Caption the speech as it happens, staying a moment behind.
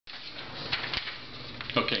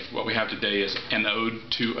Okay, what we have today is an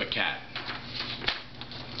ode to a cat.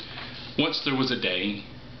 Once there was a day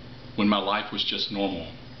when my life was just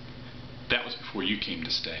normal. That was before you came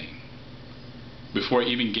to stay. Before I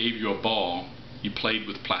even gave you a ball, you played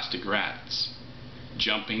with plastic rats,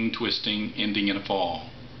 jumping, twisting, ending in a fall.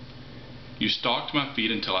 You stalked my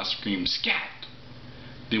feet until I screamed scat,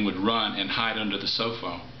 then would run and hide under the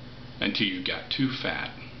sofa until you got too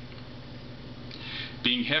fat.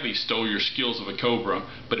 Being heavy stole your skills of a cobra,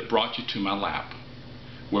 but it brought you to my lap,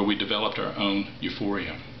 where we developed our own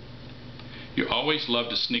euphoria. You always loved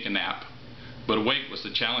to sneak a nap, but awake was the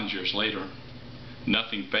challenge years later.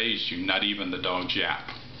 Nothing fazed you, not even the dog's yap.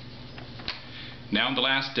 Now in the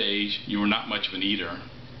last days, you were not much of an eater,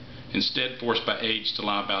 instead forced by age to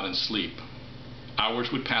lie about and sleep.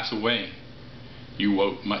 Hours would pass away. You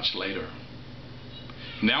woke much later.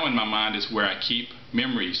 Now in my mind is where I keep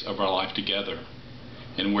memories of our life together,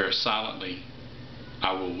 and where silently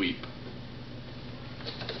I will weep.